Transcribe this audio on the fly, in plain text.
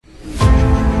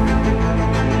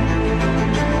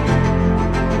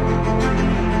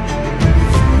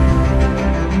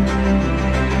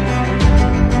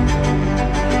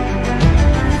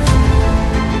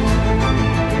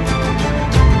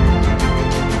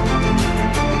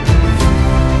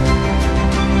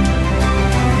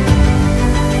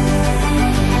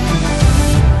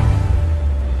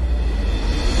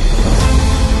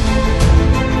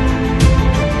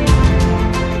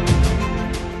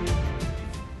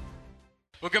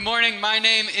Well, good morning. My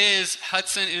name is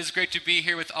Hudson. It is great to be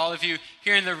here with all of you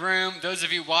here in the room, those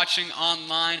of you watching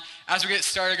online. As we get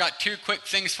started, I got two quick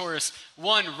things for us.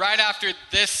 One, right after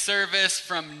this service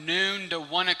from noon to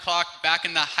 1 o'clock back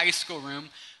in the high school room,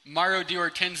 Mario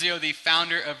D'Ortenzio, the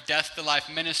founder of Death to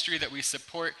Life Ministry that we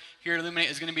support here at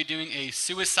Illuminate, is going to be doing a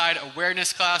suicide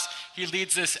awareness class. He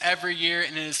leads this every year,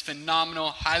 and it is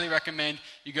phenomenal. Highly recommend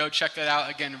you go check that out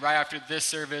again right after this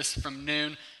service from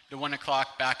noon to 1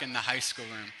 o'clock back in the high school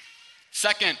room.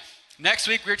 Second, next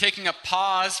week we're taking a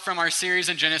pause from our series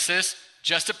in Genesis.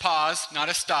 Just a pause, not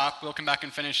a stop. We'll come back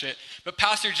and finish it. But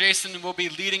Pastor Jason will be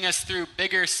leading us through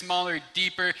bigger, smaller,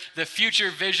 deeper, the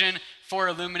future vision for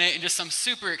Illuminate, and just some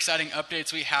super exciting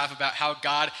updates we have about how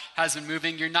God has been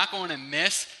moving. You're not going to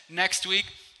miss next week.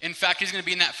 In fact, he's going to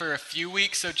be in that for a few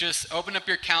weeks, so just open up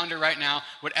your calendar right now.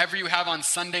 Whatever you have on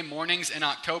Sunday mornings in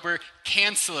October,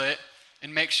 cancel it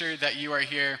and make sure that you are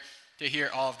here to hear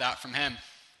all of that from him.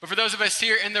 But for those of us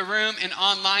here in the room and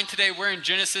online today, we're in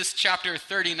Genesis chapter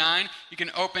 39. You can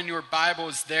open your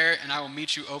Bibles there, and I will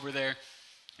meet you over there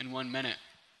in 1 minute.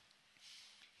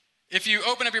 If you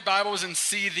open up your Bibles and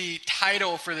see the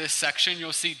title for this section,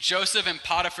 you'll see Joseph and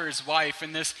Potiphar's wife.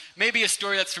 And this may be a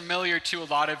story that's familiar to a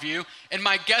lot of you. And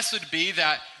my guess would be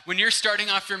that when you're starting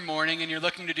off your morning and you're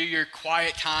looking to do your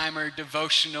quiet time or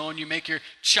devotional and you make your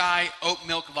chai oat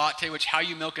milk latte, which how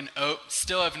you milk an oat,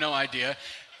 still have no idea.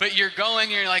 But you're going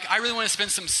and you're like, I really want to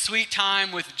spend some sweet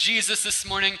time with Jesus this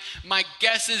morning. My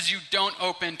guess is you don't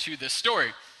open to this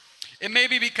story. It may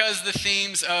be because the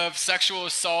themes of sexual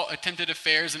assault, attempted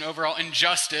affairs, and overall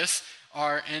injustice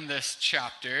are in this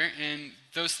chapter, and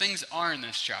those things are in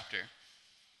this chapter.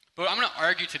 But what I'm going to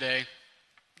argue today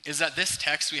is that this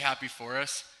text we have before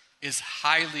us is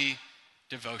highly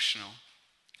devotional.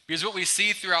 Because what we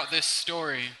see throughout this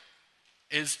story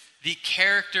is the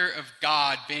character of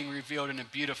God being revealed in a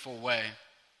beautiful way.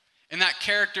 And that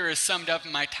character is summed up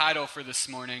in my title for this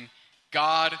morning,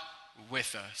 God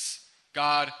with us.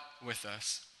 God with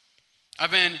us.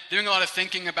 I've been doing a lot of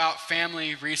thinking about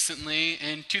family recently.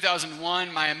 In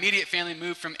 2001, my immediate family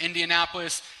moved from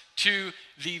Indianapolis to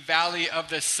the Valley of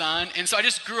the Sun. And so I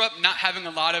just grew up not having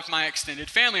a lot of my extended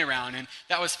family around. And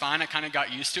that was fine. I kind of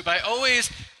got used to it. But I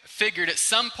always figured at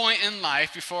some point in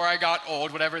life, before I got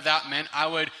old, whatever that meant, I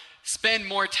would spend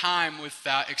more time with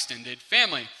that extended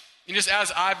family. And just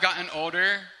as I've gotten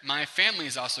older, my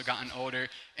family's also gotten older.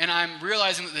 And I'm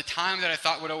realizing that the time that I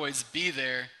thought would always be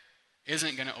there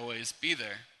isn't going to always be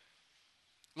there.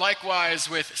 Likewise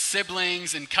with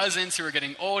siblings and cousins who are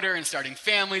getting older and starting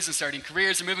families and starting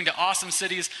careers and moving to awesome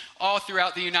cities all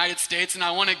throughout the United States. And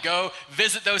I want to go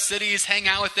visit those cities, hang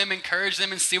out with them, encourage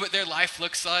them, and see what their life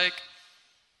looks like.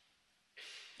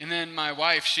 And then my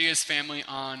wife, she has family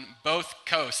on both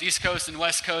coasts, East Coast and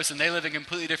West Coast, and they live in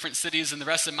completely different cities than the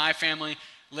rest of my family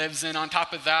lives in. On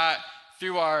top of that,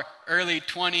 through our early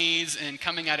 20s and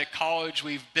coming out of college,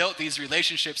 we've built these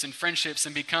relationships and friendships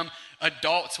and become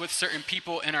adults with certain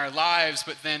people in our lives,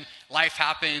 but then life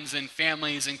happens and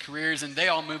families and careers, and they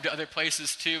all move to other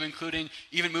places too, including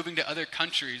even moving to other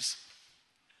countries.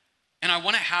 And I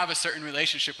want to have a certain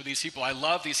relationship with these people. I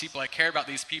love these people. I care about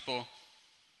these people.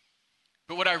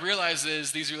 But what I realize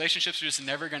is these relationships are just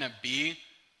never going to be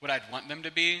what I'd want them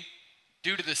to be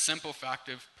due to the simple fact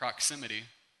of proximity.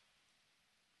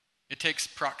 It takes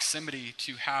proximity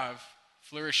to have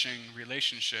flourishing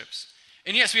relationships.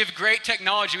 And yes, we have great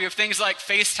technology. We have things like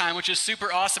FaceTime, which is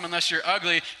super awesome unless you're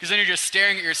ugly, because then you're just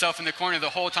staring at yourself in the corner the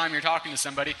whole time you're talking to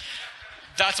somebody.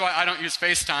 That's why I don't use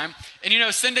FaceTime.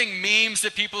 And sending memes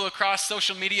to people across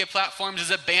social media platforms is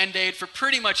a Band-Aid for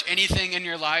pretty much anything in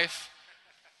your life.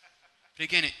 But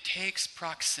again, it takes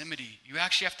proximity. You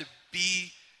actually have to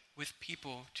be with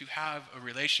people to have a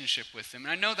relationship with them.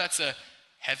 And I know that's a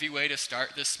heavy way to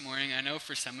start this morning. I know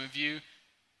for some of you,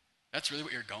 that's really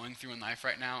what you're going through in life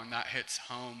right now, and that hits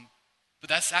home. But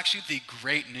that's actually the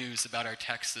great news about our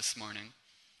text this morning.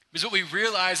 Because what we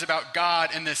realize about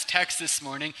God in this text this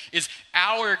morning is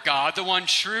our God, the one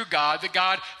true God, the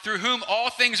God through whom all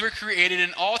things were created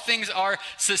and all things are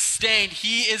sustained.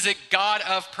 He is a God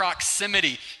of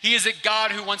proximity. He is a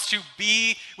God who wants to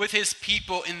be with his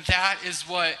people, and that is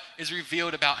what is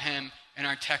revealed about him in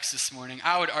our text this morning.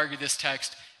 I would argue this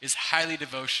text is highly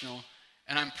devotional,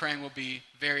 and I'm praying will be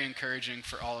very encouraging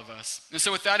for all of us. And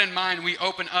so with that in mind, we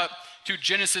open up to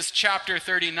Genesis chapter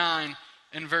 39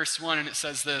 and verse 1, and it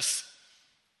says this.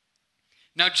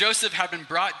 Now Joseph had been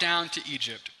brought down to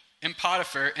Egypt, and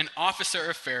Potiphar, an officer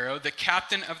of Pharaoh, the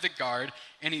captain of the guard,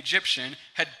 an Egyptian,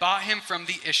 had bought him from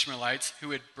the Ishmaelites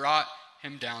who had brought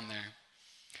him down there.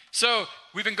 So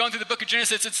we've been going through the book of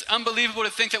Genesis. It's unbelievable to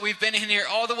think that we've been in here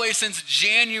all the way since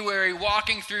January,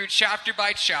 walking through chapter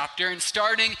by chapter. And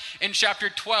starting in chapter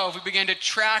 12, we began to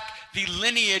track the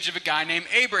lineage of a guy named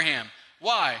Abraham.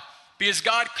 Why? Because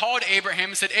God called Abraham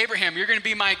and said, Abraham, you're going to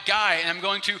be my guy, and I'm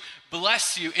going to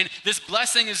bless you. And this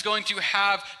blessing is going to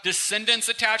have descendants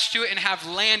attached to it and have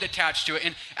land attached to it.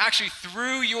 And actually,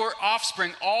 through your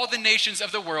offspring, all the nations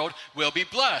of the world will be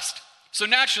blessed. So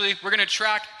naturally, we're going to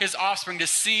track his offspring to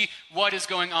see what is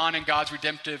going on in God's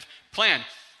redemptive plan.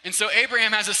 And so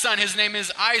Abraham has a son. His name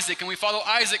is Isaac, and we follow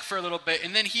Isaac for a little bit.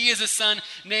 And then he has a son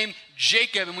named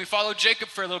Jacob, and we follow Jacob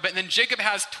for a little bit. And then Jacob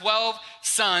has 12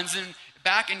 sons. And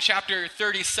back in chapter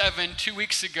 37, 2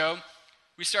 weeks ago,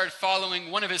 we started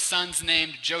following one of his sons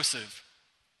named Joseph.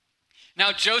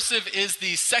 Now, Joseph is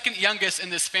the second youngest in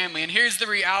this family. And here's the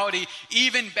reality.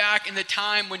 Even back in the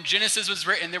time when Genesis was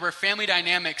written, there were family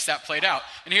dynamics that played out.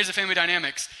 And here's the family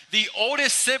dynamics. The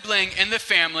oldest sibling in the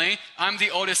family, I'm the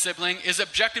oldest sibling, is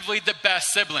objectively the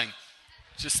best sibling.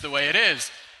 It's just the way it is.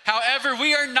 However,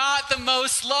 we are not the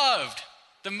most loved.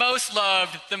 The most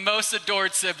loved, the most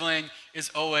adored sibling is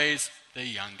always the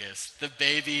youngest, the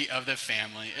baby of the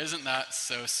family. Isn't that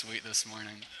so sweet this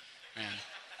morning? Man.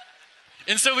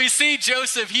 And so we see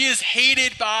Joseph, he is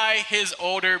hated by his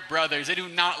older brothers. They do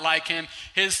not like him.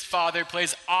 His father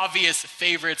plays obvious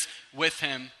favorites with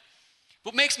him.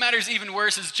 What makes matters even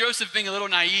worse is Joseph, being a little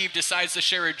naive, decides to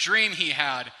share a dream he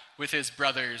had with his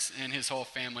brothers and his whole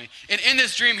family. And in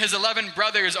this dream, his 11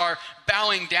 brothers are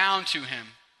bowing down to him,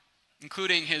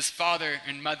 including his father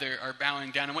and mother are bowing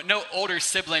down. And what no older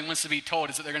sibling wants to be told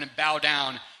is that they're going to bow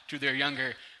down to their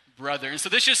younger brother. And so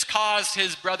this just caused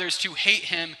his brothers to hate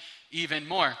him even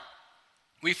more.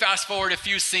 We fast forward a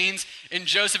few scenes, and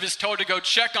Joseph is told to go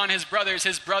check on his brothers.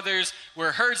 His brothers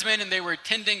were herdsmen, and they were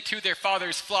tending to their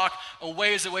father's flock a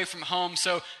ways away from home.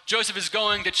 So Joseph is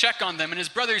going to check on them, and his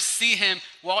brothers see him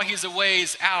while he's a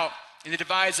ways out, and they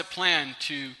devise a plan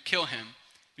to kill him.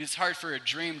 It's hard for a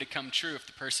dream to come true if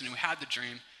the person who had the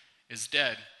dream is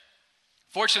dead.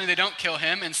 Fortunately, they don't kill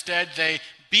him. Instead, they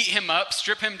beat him up,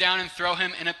 strip him down, and throw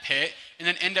him in a pit, and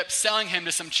then end up selling him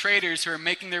to some traders who are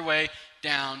making their way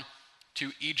down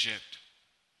to Egypt.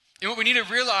 And what we need to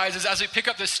realize is, as we pick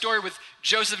up this story with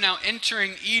Joseph now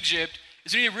entering Egypt,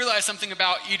 is we need to realize something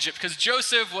about Egypt. Because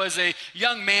Joseph was a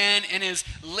young man in his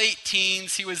late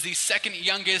teens. He was the second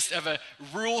youngest of a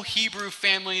rural Hebrew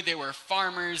family. They were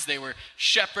farmers, they were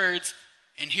shepherds.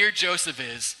 And here Joseph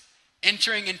is,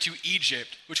 entering into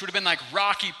Egypt, which would have been like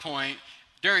Rocky Point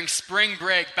during spring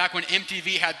break, back when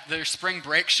MTV had their spring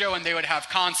break show, and they would have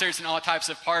concerts and all types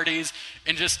of parties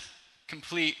and just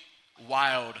complete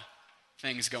wild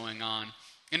things going on.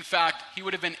 In fact, he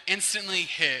would have been instantly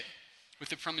hit with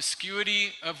the promiscuity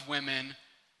of women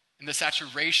and the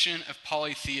saturation of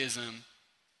polytheism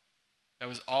that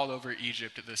was all over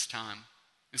Egypt at this time.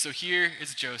 And so here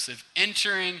is Joseph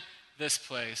entering this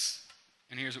place,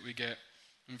 and here's what we get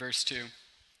in verse 2.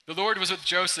 The Lord was with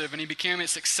Joseph, and he became a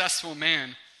successful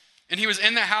man. And he was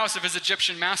in the house of his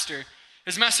Egyptian master.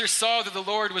 His master saw that the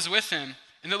Lord was with him,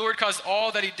 and the Lord caused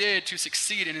all that he did to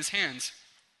succeed in his hands.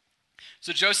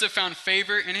 So Joseph found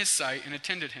favor in his sight and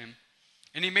attended him.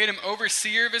 And he made him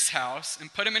overseer of his house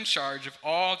and put him in charge of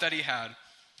all that he had.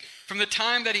 From the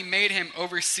time that he made him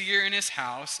overseer in his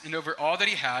house and over all that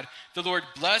he had, the Lord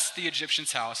blessed the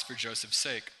Egyptian's house for Joseph's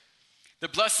sake. The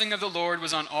blessing of the Lord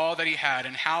was on all that he had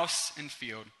in house and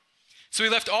field. So he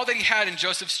left all that he had in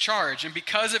Joseph's charge, and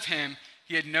because of him,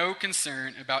 he had no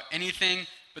concern about anything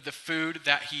but the food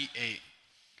that he ate.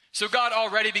 So God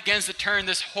already begins to turn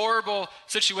this horrible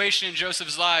situation in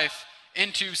Joseph's life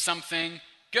into something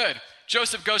good.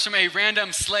 Joseph goes from a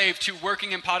random slave to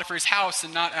working in Potiphar's house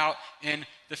and not out in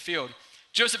the field.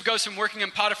 Joseph goes from working in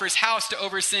Potiphar's house to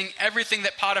overseeing everything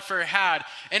that Potiphar had.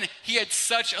 And he had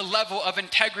such a level of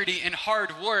integrity and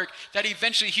hard work that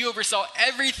eventually he oversaw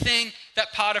everything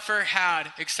that Potiphar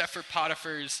had except for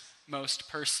Potiphar's most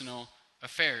personal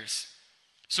affairs.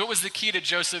 So what was the key to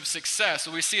Joseph's success?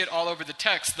 Well, we see it all over the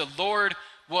text. The Lord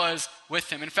was with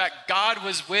him. In fact, God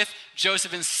was with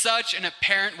Joseph in such an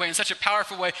apparent way, in such a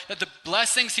powerful way, that the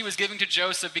blessings he was giving to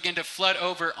Joseph began to flood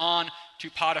over on to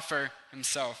Potiphar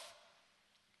himself.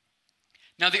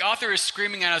 Now, the author is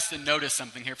screaming at us to notice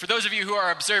something here. For those of you who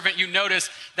are observant, you notice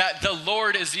that the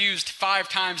Lord is used 5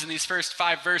 times in these first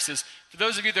 5 verses. For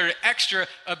those of you that are extra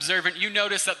observant, you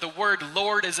notice that the word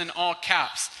Lord is in all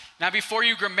caps. Now, before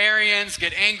you grammarians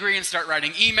get angry and start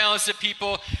writing emails to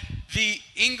people, the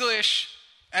English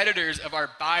editors of our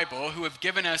Bible, who have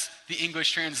given us the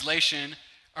English translation,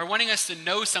 are wanting us to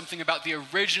know something about the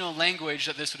original language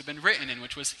that this would have been written in,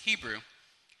 which was Hebrew.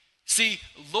 See,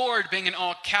 Lord being in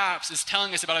all caps is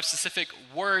telling us about a specific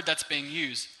word that's being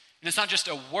used. And it's not just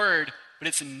a word, but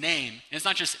it's a name. And it's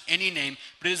not just any name,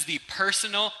 but it is the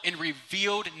personal and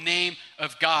revealed name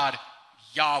of God,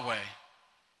 Yahweh.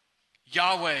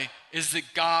 Yahweh is the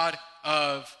God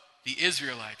of the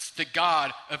Israelites, the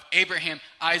God of Abraham,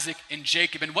 Isaac, and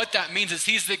Jacob. And what that means is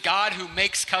he's the God who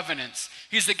makes covenants.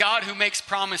 He's the God who makes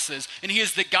promises. And he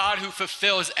is the God who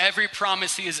fulfills every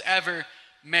promise he has ever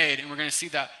made. And we're going to see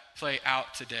that play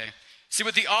out today. See,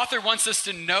 what the author wants us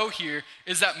to know here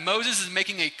is that Moses is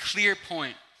making a clear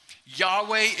point.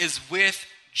 Yahweh is with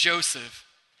Joseph,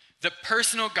 the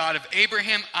personal God of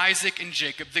Abraham, Isaac, and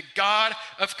Jacob, the God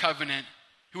of covenant,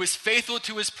 who is faithful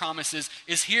to his promises,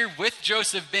 is here with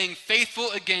Joseph being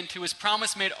faithful again to his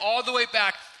promise made all the way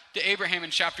back to Abraham in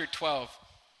chapter 12.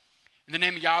 And the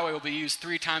name Yahweh will be used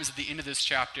 3 times at the end of this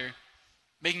chapter,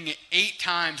 making it 8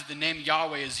 times that the name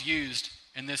Yahweh is used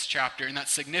in this chapter. And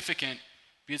that's significant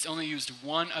because it's only used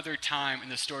one other time in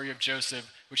the story of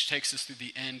Joseph, which takes us through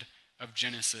the end of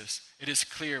Genesis. It is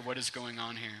clear what is going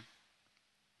on here.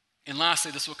 And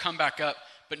lastly, this will come back up,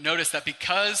 but notice that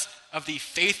because of the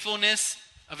faithfulness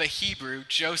of a Hebrew,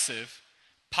 Joseph,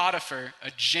 Potiphar,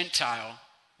 a Gentile,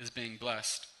 is being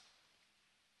blessed.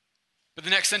 But the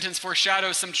next sentence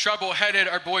foreshadows some trouble headed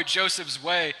our boy Joseph's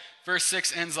way. Verse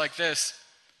 6 ends like this.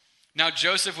 Now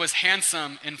Joseph was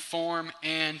handsome in form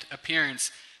and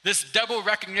appearance. This double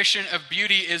recognition of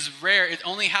beauty is rare. It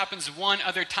only happens one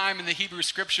other time in the Hebrew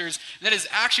scriptures, and that is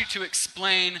actually to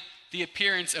explain the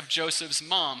appearance of Joseph's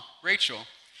mom, Rachel.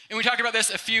 And we talked about this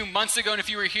a few months ago, and if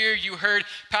you were here, you heard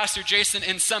Pastor Jason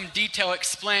in some detail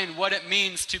explain what it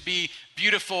means to be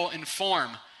beautiful in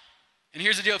form. And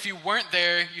here's the deal, if you weren't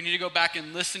there, you need to go back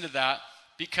and listen to that,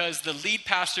 because the lead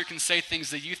pastor can say things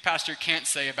the youth pastor can't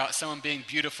say about someone being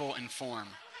beautiful in form.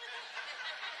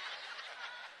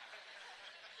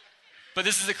 But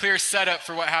this is a clear setup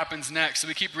for what happens next. So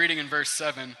we keep reading in verse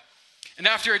 7. And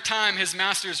after a time, his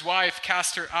master's wife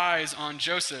cast her eyes on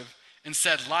Joseph and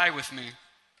said, "Lie with me."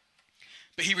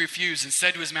 But he refused and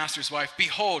said to his master's wife,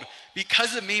 "Behold,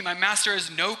 because of me, my master has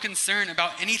no concern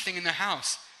about anything in the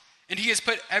house, and he has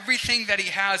put everything that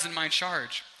he has in my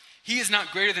charge. He is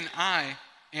not greater than I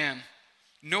am,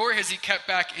 nor has he kept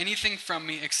back anything from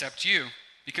me except you,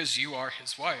 because you are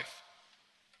his wife.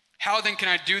 How then can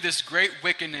I do this great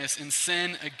wickedness and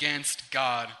sin against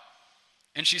God?"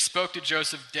 And she spoke to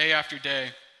Joseph day after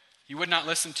day. He would not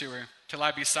listen to her, to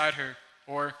lie beside her,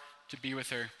 or to be with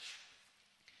her.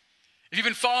 If you've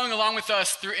been following along with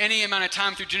us through any amount of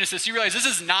time through Genesis, you realize this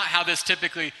is not how this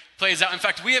typically plays out. In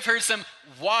fact, we have heard some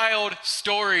wild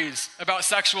stories about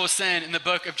sexual sin in the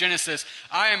book of Genesis.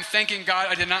 I am thanking God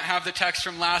I did not have the text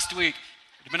from last week. It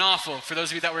would have been awful for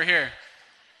those of you that were here.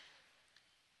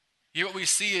 Here what we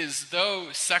see is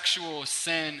though sexual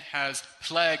sin has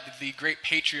plagued the great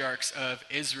patriarchs of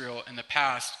Israel in the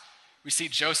past, we see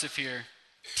Joseph here,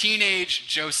 teenage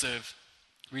Joseph,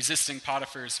 resisting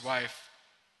Potiphar's wife.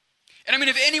 And I mean,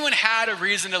 if anyone had a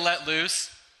reason to let loose,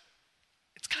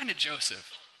 it's kind of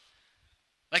Joseph.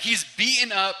 Like he's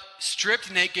beaten up,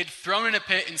 stripped naked, thrown in a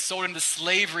pit, and sold into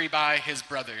slavery by his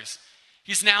brothers.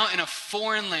 He's now in a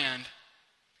foreign land,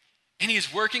 and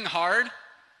he's working hard,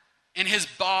 and his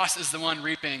boss is the one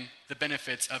reaping the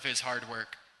benefits of his hard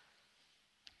work.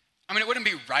 I mean, it wouldn't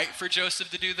be right for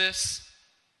Joseph to do this,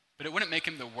 but it wouldn't make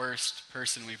him the worst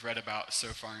person we've read about so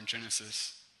far in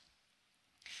Genesis.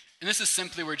 And this is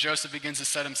simply where Joseph begins to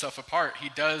set himself apart. He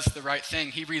does the right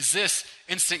thing. He resists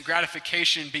instant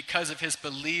gratification because of his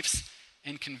beliefs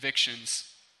and convictions.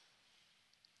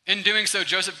 In doing so,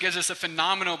 Joseph gives us a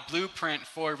phenomenal blueprint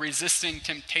for resisting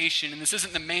temptation. And this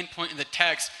isn't the main point in the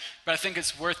text, but I think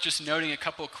it's worth just noting a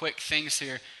couple quick things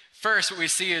here. First, what we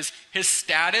see is his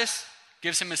status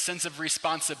gives him a sense of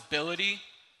responsibility,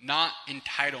 not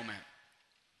entitlement.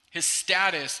 His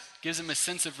status gives him a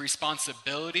sense of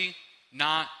responsibility,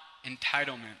 not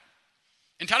entitlement.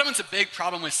 Entitlement's a big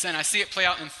problem with sin. I see it play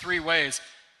out in 3 ways.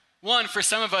 One, for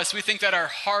some of us, we think that our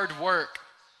hard work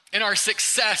and our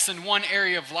success in one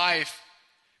area of life,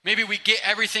 maybe we get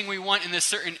everything we want in this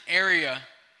certain area,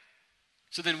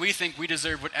 so then we think we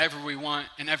deserve whatever we want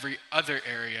in every other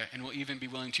area, and we'll even be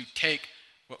willing to take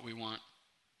what we want.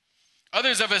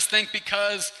 Others of us think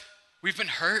because we've been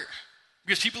hurt,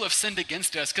 because people have sinned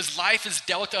against us, because life has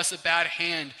dealt us a bad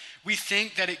hand, we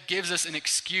think that it gives us an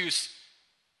excuse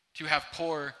to have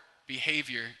poor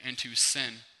behavior and to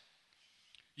sin.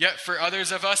 Yet for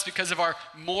others of us, because of our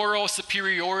moral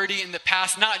superiority in the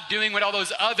past, not doing what all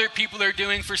those other people are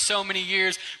doing for so many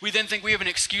years, we then think we have an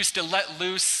excuse to let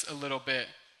loose a little bit.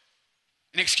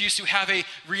 An excuse to have a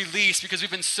release because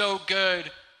we've been so good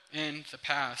in the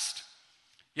past.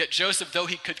 Yet Joseph, though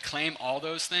he could claim all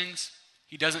those things,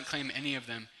 he doesn't claim any of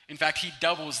them. In fact, he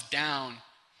doubles down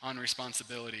on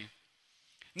responsibility.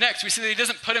 Next, we see that he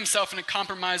doesn't put himself in a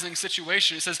compromising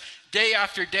situation. It says, day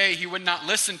after day, he would not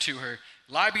listen to her,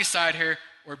 lie beside her,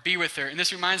 or be with her. And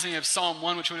this reminds me of Psalm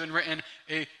 1, which would have been written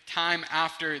a time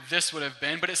after this would have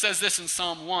been. But it says this in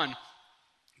Psalm 1,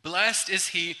 blessed is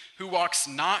he who walks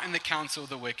not in the counsel of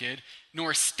the wicked,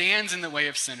 nor stands in the way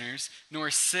of sinners, nor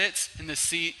sits in the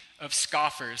seat of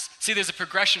scoffers. See, there's a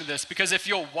progression of this, because if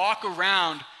you'll walk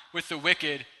around with the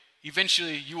wicked,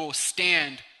 eventually you will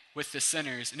stand with the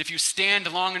sinners. And if you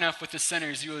stand long enough with the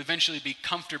sinners, you will eventually be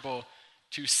comfortable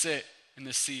to sit in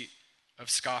the seat of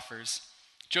scoffers.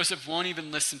 Joseph won't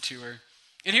even listen to her.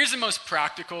 And here's the most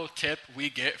practical tip we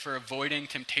get for avoiding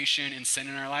temptation and sin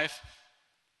in our life.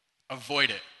 Avoid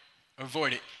it.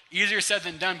 Avoid it. Easier said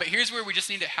than done, but here's where we just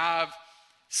need to have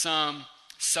some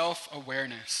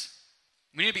self-awareness.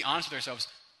 We need to be honest with ourselves.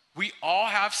 We all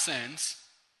have sins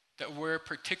that we're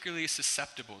particularly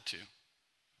susceptible to.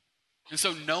 And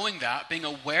so knowing that, being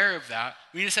aware of that,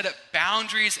 we need to set up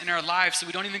boundaries in our lives so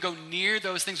we don't even go near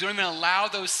those things. We don't even allow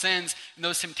those sins and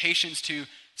those temptations to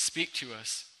speak to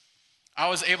us. I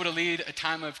was able to lead a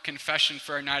time of confession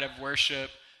for our night of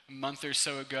worship a month or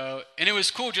so ago, and it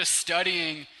was cool just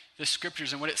studying the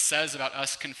scriptures and what it says about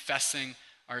us confessing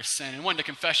our sin. And one, to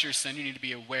confess your sin, you need to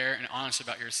be aware and honest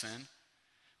about your sin.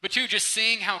 But two, just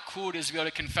seeing how cool it is to be able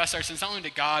to confess our sins, not only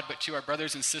to God, but to our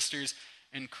brothers and sisters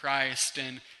in Christ.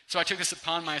 And so I took this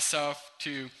upon myself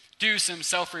to do some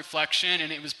self-reflection,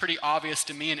 and it was pretty obvious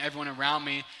to me and everyone around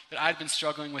me that I'd been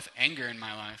struggling with anger in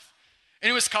my life. And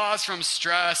it was caused from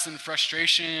stress and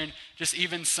frustration, just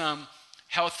even some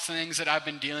health things that I've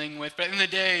been dealing with. But at the end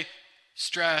of the day,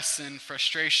 stress and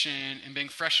frustration and being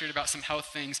frustrated about some health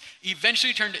things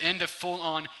eventually turned into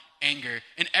full-on anger.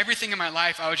 And everything in my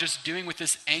life I was just doing with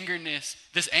this anger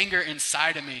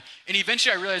inside of me. And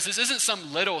eventually I realized this isn't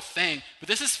some little thing, but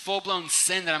this is full-blown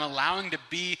sin that I'm allowing to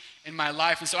be in my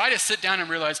life. And so I just sit down and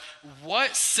realize,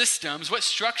 what systems, what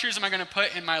structures am I going to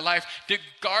put in my life to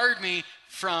guard me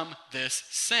from this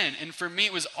sin? And for me,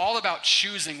 it was all about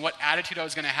choosing what attitude I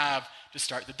was going to have to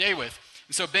start the day with.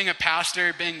 And so being a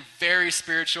pastor, being very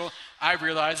spiritual, I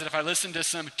realized that if I listened to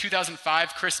some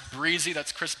 2005 Chris Breezy,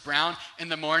 that's Chris Brown, in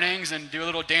the mornings and do a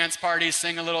little dance party,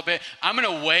 sing a little bit, I'm in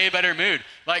a way better mood.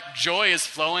 Like joy is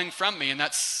flowing from me, and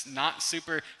that's not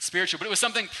super spiritual. But it was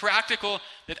something practical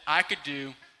that I could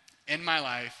do in my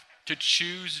life to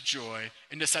choose joy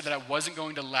and decide that I wasn't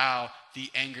going to allow the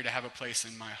anger to have a place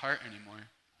in my heart anymore.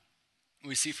 What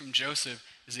we see from Joseph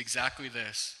is exactly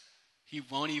this. He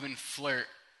won't even flirt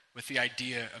with the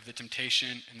idea of the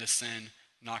temptation and the sin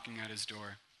knocking at his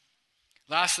door.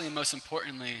 Lastly, and most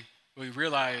importantly, what we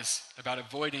realize about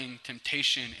avoiding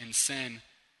temptation and sin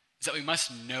is that we must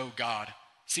know God.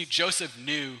 See, Joseph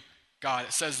knew God.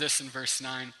 It says this in verse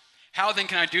 9. How then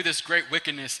can I do this great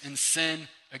wickedness and sin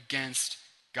against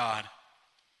God?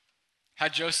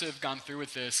 Had Joseph gone through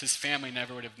with this, his family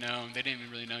never would have known. They didn't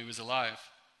even really know he was alive.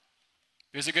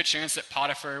 There's a good chance that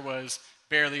Potiphar was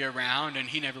barely around, and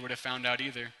he never would have found out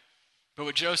either. But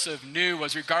what Joseph knew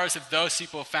was, regardless if those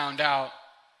people found out,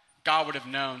 God would have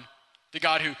known. The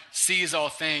God who sees all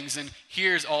things and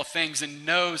hears all things and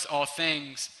knows all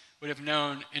things would have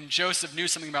known. And Joseph knew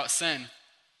something about sin.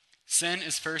 Sin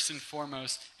is first and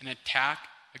foremost an attack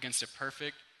against a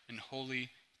perfect and holy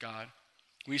God.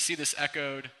 We see this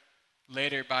echoed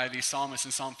later by the psalmist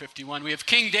in Psalm 51. We have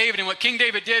King David, and what King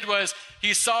David did was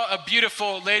he saw a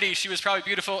beautiful lady. She was probably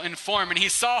beautiful in form, and he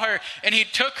saw her, and he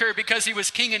took her because he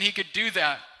was king and he could do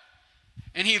that.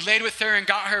 And he laid with her and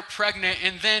got her pregnant,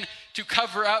 and then to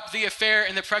cover up the affair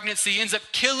and the pregnancy, he ends up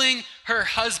killing her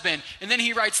husband. And then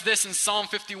he writes this in Psalm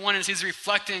 51 as he's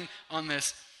reflecting on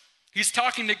this. He's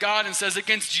talking to God and says,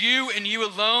 against you and you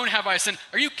alone have I sinned.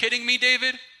 Are you kidding me,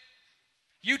 David?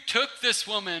 You took this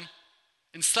woman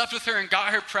and slept with her and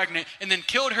got her pregnant and then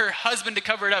killed her husband to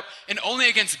cover it up, and only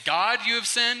against God you have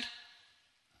sinned?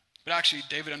 But actually,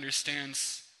 David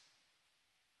understands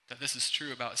that this is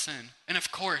true about sin. And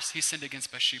of course, he sinned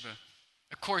against Bathsheba.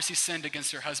 Of course, he sinned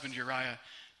against her husband Uriah.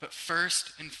 But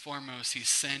first and foremost, he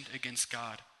sinned against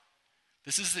God.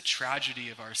 This is the tragedy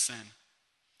of our sin,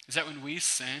 is that when we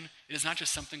sin, it is not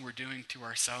just something we're doing to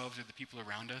ourselves or the people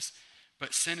around us,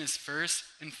 but sin is first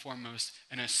and foremost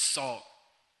an assault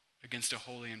against a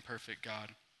holy and perfect God.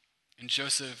 And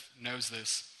Joseph knows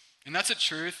this. And that's a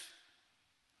truth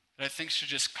that I think should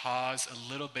just cause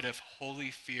a little bit of holy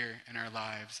fear in our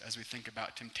lives as we think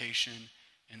about temptation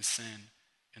and sin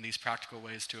and these practical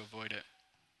ways to avoid it.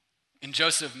 And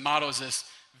Joseph models this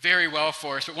very well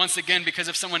for us. But once again, because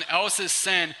of someone else's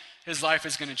sin, his life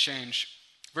is going to change.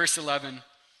 Verse 11,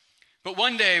 But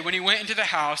one day when he went into the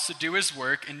house to do his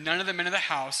work and none of the men of the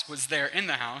house was there in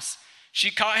the house, she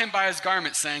caught him by his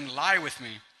garment saying, "Lie with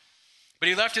me." But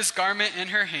he left his garment in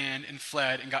her hand and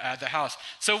fled and got out of the house.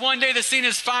 So one day the scene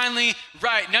is finally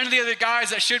right. None of the other guys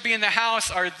that should be in the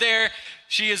house are there.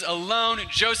 She is alone.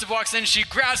 Joseph walks in. She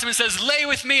grabs him and says, "Lay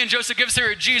with me." And Joseph gives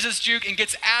her a Jesus juke and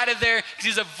gets out of there because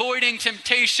he's avoiding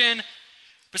temptation.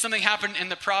 But something happened in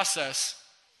the process.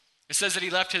 It says that he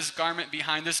left his garment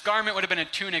behind. This garment would have been a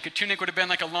tunic. A tunic would have been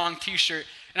like a long t-shirt.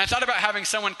 And I thought about having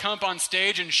someone come up on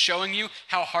stage and showing you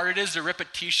how hard it is to rip a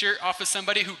t-shirt off of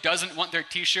somebody who doesn't want their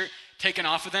t-shirt taken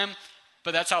off of them.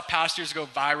 But that's how pastors go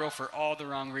viral for all the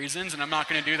wrong reasons. And I'm not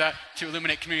going to do that to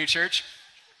Illuminate Community Church.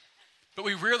 But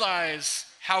we realize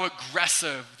how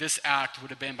aggressive this act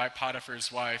would have been by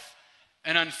Potiphar's wife.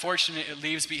 And unfortunately, it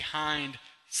leaves behind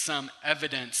some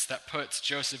evidence that puts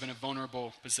Joseph in a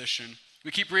vulnerable position.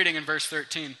 We keep reading in verse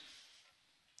 13.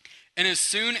 And as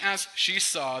soon as she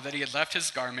saw that he had left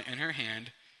his garment in her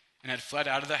hand and had fled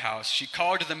out of the house, she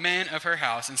called to the men of her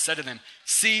house and said to them,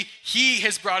 "See, he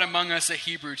has brought among us a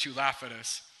Hebrew to laugh at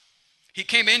us. He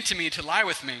came in to me to lie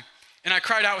with me, and I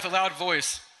cried out with a loud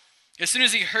voice. As soon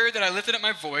as he heard that I lifted up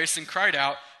my voice and cried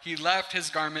out, he left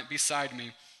his garment beside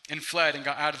me and fled and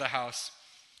got out of the house.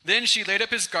 Then she laid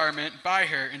up his garment by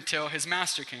her until his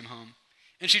master came home.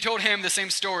 And she told him the same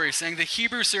story, saying, "The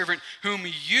Hebrew servant whom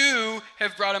you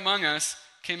have brought among us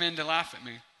came in to laugh at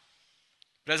me.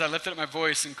 But as I lifted up my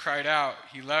voice and cried out,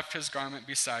 he left his garment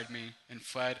beside me and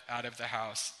fled out of the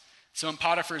house." So when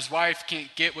Potiphar's wife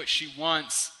can't get what she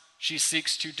wants, she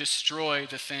seeks to destroy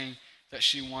the thing that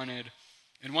she wanted.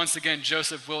 And once again,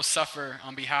 Joseph will suffer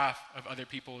on behalf of other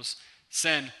people's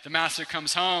sin. The master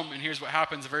comes home, and here's what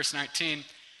happens, verse 19.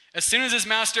 As soon as his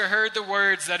master heard the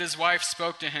words that his wife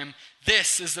spoke to him,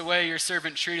 "This is the way your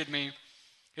servant treated me,"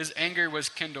 his anger was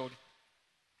kindled.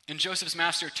 And Joseph's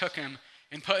master took him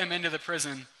and put him into the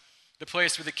prison, the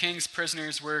place where the king's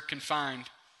prisoners were confined.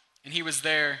 And he was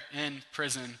there in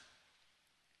prison.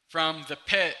 From the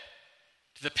pit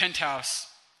to the penthouse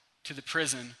to the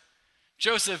prison.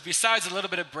 Joseph, besides a little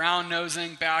bit of brown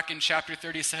nosing back in chapter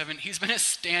 37, he's been a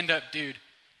stand-up dude.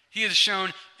 He has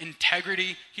shown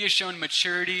integrity. He has shown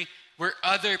maturity where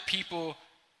other people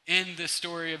in the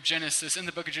story of Genesis, in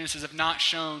the book of Genesis, have not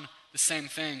shown the same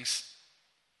things.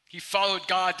 He followed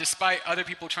God despite other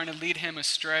people trying to lead him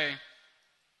astray.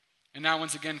 And now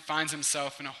once again finds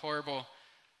himself in a horrible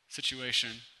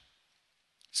situation.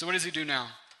 So what does he do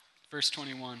now? Verse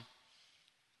 21.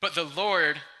 But the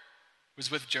Lord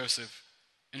was with Joseph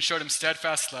and showed him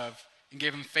steadfast love and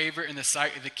gave him favor in the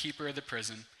sight of the keeper of the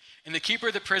prison. And the keeper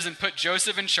of the prison put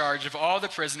Joseph in charge of all the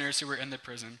prisoners who were in the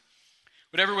prison.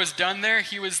 Whatever was done there,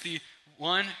 he was the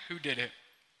one who did it.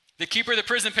 The keeper of the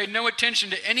prison paid no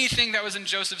attention to anything that was in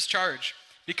Joseph's charge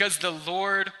because the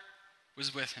Lord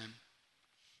was with him.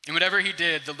 And whatever he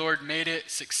did, the Lord made it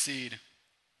succeed.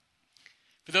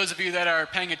 For those of you that are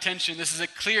paying attention, this is a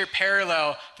clear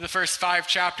parallel to the first five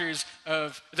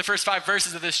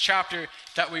verses of this chapter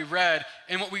that we read.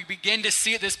 And what we begin to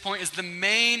see at this point is the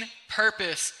main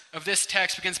purpose of this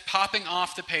text begins popping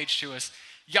off the page to us.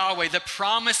 Yahweh, the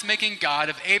promise-making God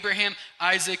of Abraham,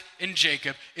 Isaac, and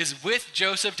Jacob, is with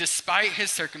Joseph despite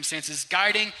his circumstances,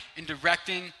 guiding and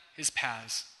directing his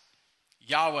paths.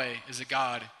 Yahweh is a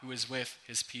God who is with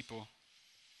his people.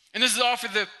 And this is all for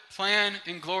the plan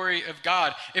and glory of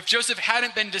God. If Joseph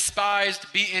hadn't been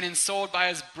despised, beaten, and sold by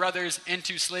his brothers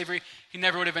into slavery, he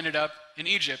never would have ended up in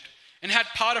Egypt. And had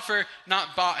Potiphar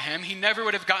not bought him, he never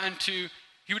would have gotten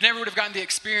the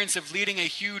experience of leading a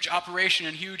huge operation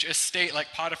and huge estate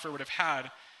like Potiphar would have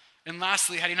had. And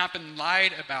lastly, had he not been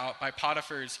lied about by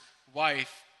Potiphar's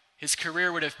wife, his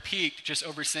career would have peaked just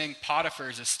overseeing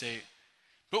Potiphar's estate.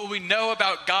 But what we know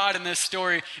about God in this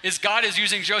story is God is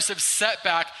using Joseph's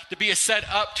setback to be a set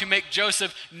up to make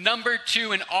Joseph number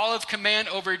 2 in all of command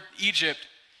over Egypt.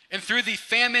 And through the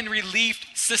famine relief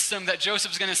system that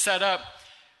Joseph's going to set up,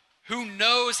 who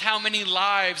knows how many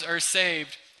lives are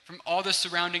saved from all the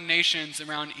surrounding nations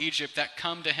around Egypt that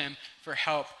come to him for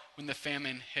help when the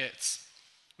famine hits.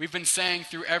 We've been saying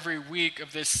through every week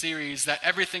of this series that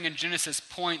everything in Genesis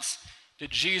points to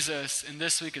Jesus, and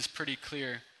this week is pretty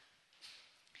clear.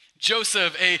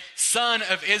 Joseph, a son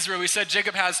of Israel. We said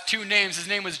Jacob has 2 names. His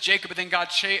name was Jacob, but then God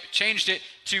changed it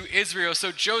to Israel.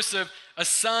 So Joseph, a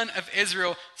son of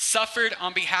Israel, suffered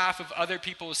on behalf of other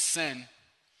people's sin.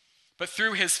 But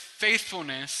through his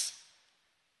faithfulness,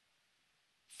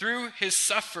 through his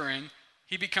suffering,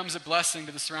 he becomes a blessing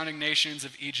to the surrounding nations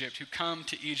of Egypt who come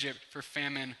to Egypt for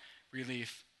famine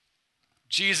relief.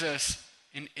 Jesus,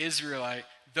 an Israelite,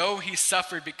 though he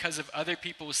suffered because of other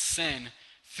people's sin,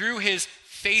 through his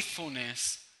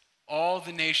faithfulness, all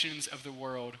the nations of the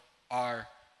world are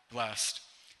blessed.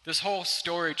 This whole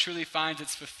story truly finds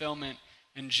its fulfillment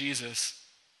in Jesus.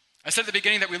 I said at the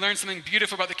beginning that we learned something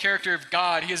beautiful about the character of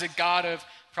God. He is a God of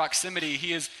proximity.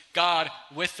 He is God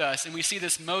with us. And we see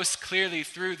this most clearly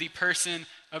through the person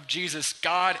of Jesus,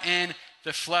 God in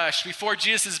the flesh. Before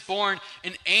Jesus is born,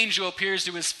 an angel appears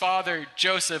to his father,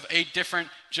 Joseph, a different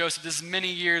Joseph. This is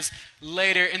many years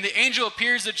later. And the angel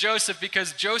appears to Joseph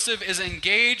because Joseph is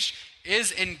engaged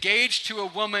to a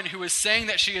woman who is saying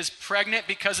that she is pregnant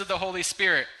because of the Holy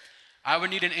Spirit. I would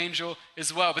need an angel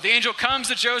as well. But the angel comes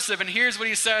to Joseph, and here's what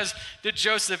he says to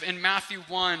Joseph in Matthew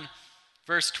 1,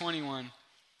 verse 21.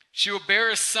 She will bear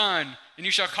a son, and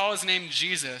you shall call his name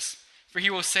Jesus, for he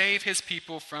will save his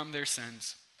people from their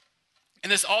sins.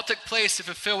 And this all took place to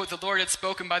fulfill what the Lord had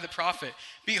spoken by the prophet.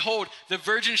 Behold, the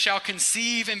virgin shall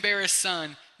conceive and bear a son,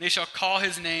 and they shall call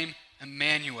his name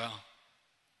Emmanuel,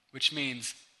 which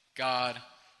means God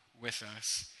with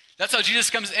us. That's how Jesus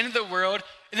comes into the world,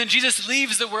 and then Jesus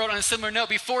leaves the world on a similar note.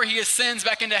 Before he ascends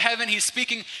back into heaven, he's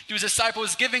speaking to his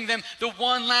disciples, giving them the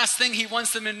one last thing he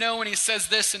wants them to know, and he says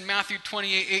this in Matthew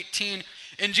 28:18.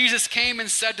 And Jesus came and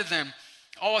said to them,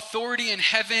 all authority in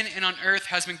heaven and on earth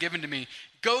has been given to me.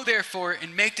 Go therefore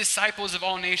and make disciples of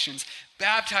all nations,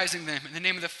 baptizing them in the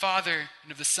name of the Father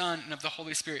and of the Son and of the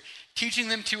Holy Spirit, teaching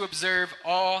them to observe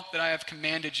all that I have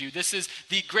commanded you. This is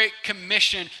the Great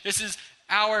Commission. This is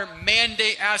our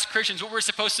mandate as Christians, what we're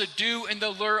supposed to do in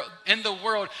the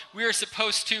world. We are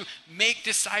supposed to make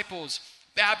disciples,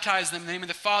 baptize them in the name of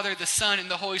the Father, the Son, and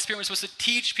the Holy Spirit. We're supposed to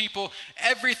teach people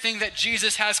everything that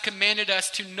Jesus has commanded us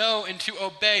to know and to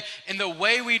obey. And the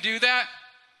way we do that,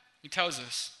 he tells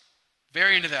us,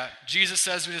 very into that, Jesus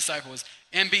says to his disciples,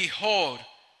 and behold,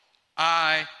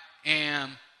 I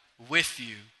am with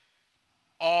you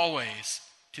always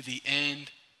to the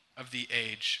end of the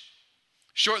age.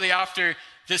 Shortly after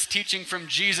this teaching from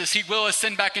Jesus, he will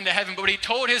ascend back into heaven. But what he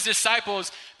told his disciples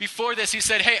before this, he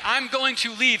said, hey, I'm going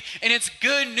to leave. And it's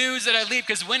good news that I leave,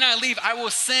 because when I leave, I will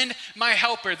send my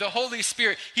helper, the Holy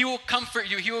Spirit. He will comfort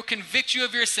you. He will convict you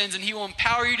of your sins, and he will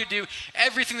empower you to do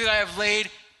everything that I have laid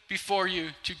before you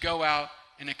to go out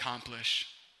and accomplish.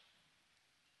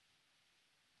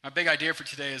 My big idea for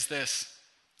today is this.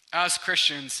 As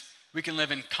Christians, we can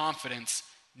live in confidence,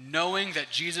 knowing that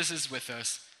Jesus is with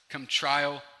us, come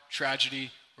trial,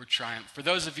 tragedy, or triumph. For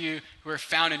those of you who are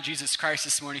found in Jesus Christ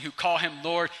this morning, who call him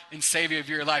Lord and Savior of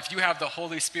your life, you have the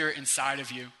Holy Spirit inside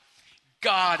of you.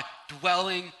 God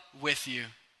dwelling with you,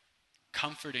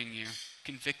 comforting you,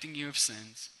 convicting you of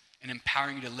sins, and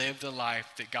empowering you to live the life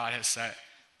that God has set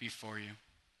before you.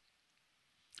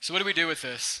 So what do we do with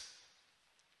this?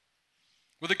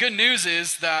 Well, the good news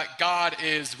is that God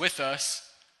is with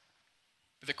us.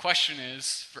 But the question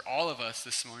is, for all of us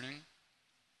this morning,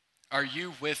 are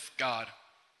you with God?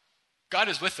 God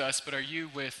is with us, but are you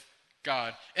with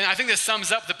God? And I think this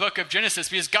sums up the book of Genesis,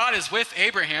 because God is with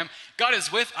Abraham, God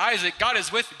is with Isaac, God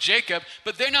is with Jacob,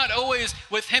 but they're not always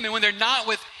with him. And when they're not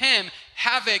with him,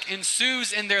 havoc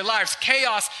ensues in their lives.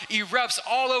 Chaos erupts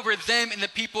all over them and the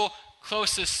people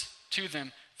closest to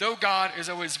them. Though God is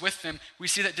always with them, we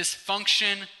see that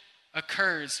dysfunction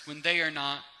occurs when they are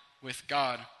not with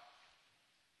God.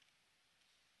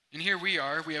 And here we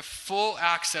are, we have full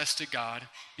access to God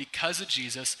because of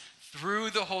Jesus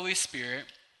through the Holy Spirit.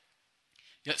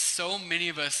 Yet so many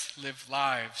of us live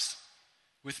lives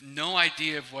with no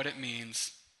idea of what it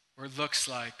means or looks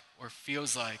like or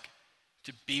feels like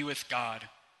to be with God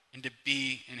and to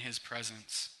be in his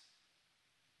presence.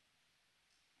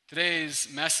 Today's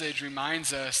message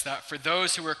reminds us that for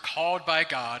those who are called by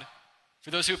God, for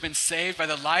those who have been saved by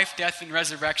the life, death, and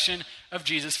resurrection of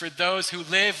Jesus, for those who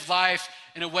live life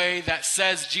in a way that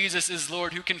says Jesus is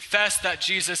Lord, who confess that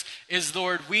Jesus is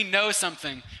Lord, we know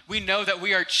something. We know that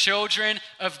we are children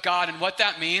of God, and what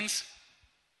that means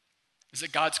is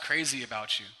that God's crazy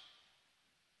about you.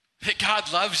 That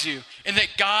God loves you, and that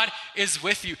God is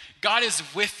with you. God is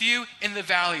with you in the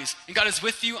valleys, and God is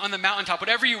with you on the mountaintop.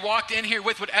 Whatever you walked in here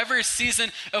with, whatever season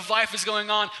of life is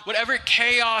going on, whatever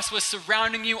chaos was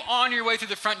surrounding you on your way through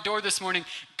the front door this morning,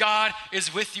 God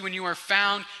is with you when you are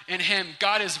found in him.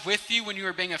 God is with you when you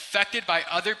are being affected by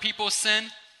other people's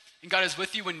sin, and God is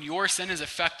with you when your sin is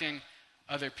affecting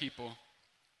other people.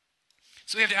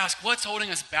 So we have to ask, what's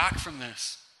holding us back from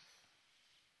this?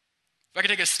 If I could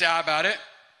take a stab at it,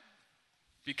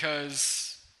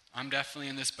 because I'm definitely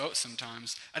in this boat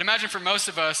sometimes. I'd imagine for most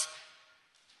of us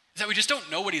is that we just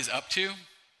don't know what he's up to.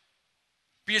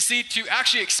 But you see, to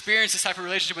actually experience this type of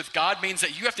relationship with God means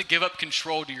that you have to give up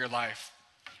control to your life.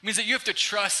 It means that you have to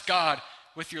trust God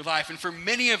with your life. And for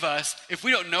many of us, if we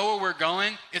don't know where we're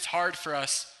going, it's hard for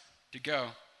us to go.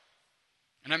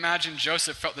 And I imagine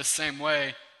Joseph felt the same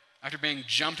way after being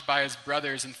jumped by his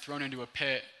brothers and thrown into a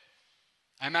pit.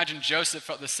 I imagine Joseph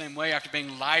felt the same way after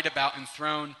being lied about and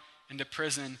thrown into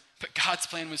prison. But God's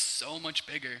plan was so much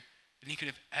bigger than he could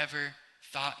have ever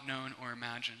thought, known, or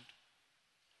imagined.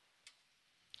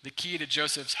 The key to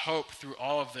Joseph's hope through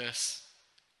all of this,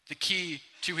 the key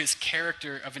to his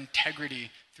character of integrity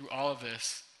through all of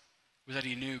this, was that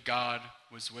he knew God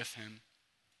was with him.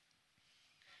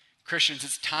 Christians,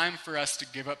 it's time for us to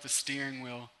give up the steering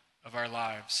wheel of our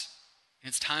lives. And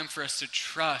it's time for us to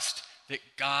trust that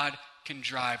God can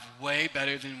drive way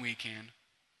better than we can.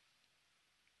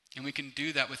 And we can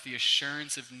do that with the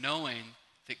assurance of knowing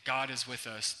that God is with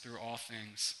us through all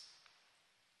things.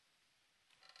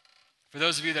 For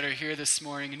those of you that are here this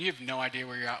morning and you have no idea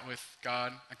where you're at with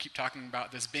God, I keep talking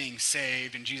about this being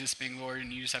saved and Jesus being Lord,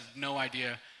 and you just have no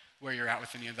idea where you're at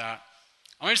with any of that.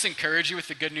 I want to just encourage you with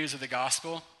the good news of the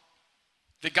gospel.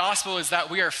 The gospel is that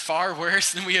we are far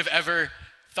worse than we have ever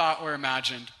thought or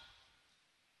imagined,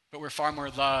 but we're far more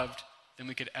loved than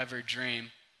we could ever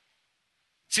dream.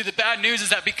 See, the bad news is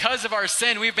that because of our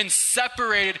sin, we've been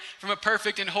separated from a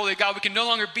perfect and holy God. We can no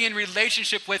longer be in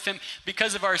relationship with him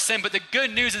because of our sin. But the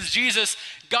good news is Jesus,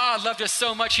 God loved us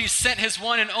so much, he sent his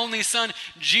one and only son,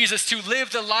 Jesus, to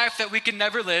live the life that we can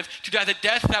never live, to die the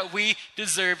death that we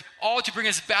deserve, all to bring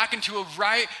us back into a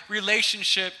right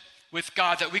relationship with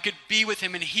God, that we could be with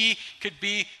him and he could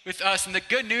be with us. And the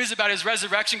good news about his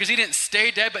resurrection, because he didn't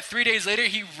stay dead, but 3 days later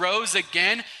he rose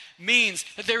again, means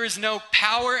that there is no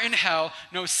power in hell,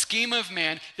 no scheme of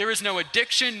man, there is no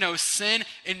addiction, no sin,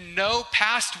 and no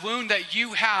past wound that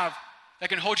you have that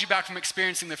can hold you back from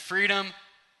experiencing the freedom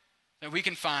that we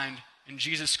can find in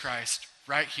Jesus Christ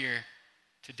right here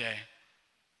today.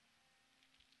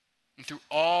 And through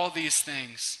all these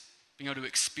things, being able to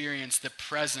experience the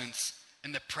presence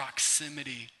and the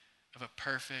proximity of a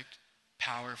perfect,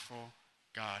 powerful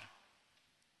God.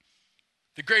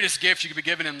 The greatest gift you could be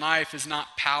given in life is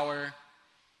not power,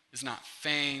 is not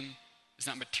fame, is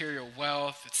not material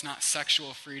wealth, it's not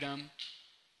sexual freedom.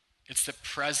 It's the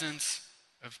presence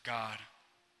of God.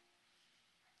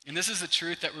 And this is the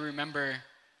truth that we remember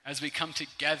as we come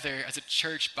together as a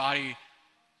church body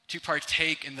to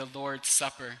partake in the Lord's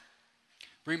Supper.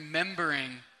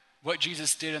 Remembering what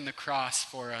Jesus did on the cross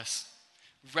for us,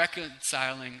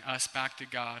 reconciling us back to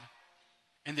God,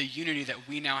 and the unity that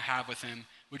we now have with him,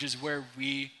 which is where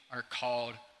we are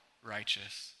called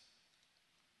righteous.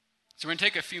 So we're going to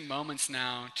take a few moments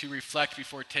now to reflect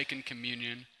before taking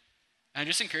communion. And I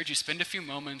just encourage you, spend a few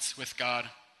moments with God.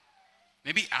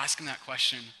 Maybe ask him that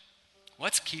question.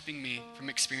 What's keeping me from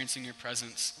experiencing your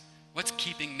presence? What's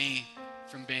keeping me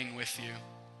from being with you?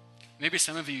 Maybe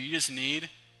some of you, you just need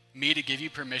me to give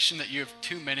you permission that you have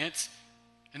 2 minutes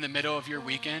in the middle of your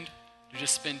weekend to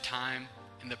just spend time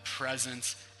in the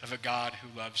presence of a God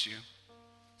who loves you.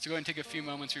 So go ahead and take a few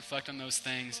moments, reflect on those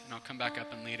things, and I'll come back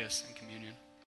up and lead us in communion.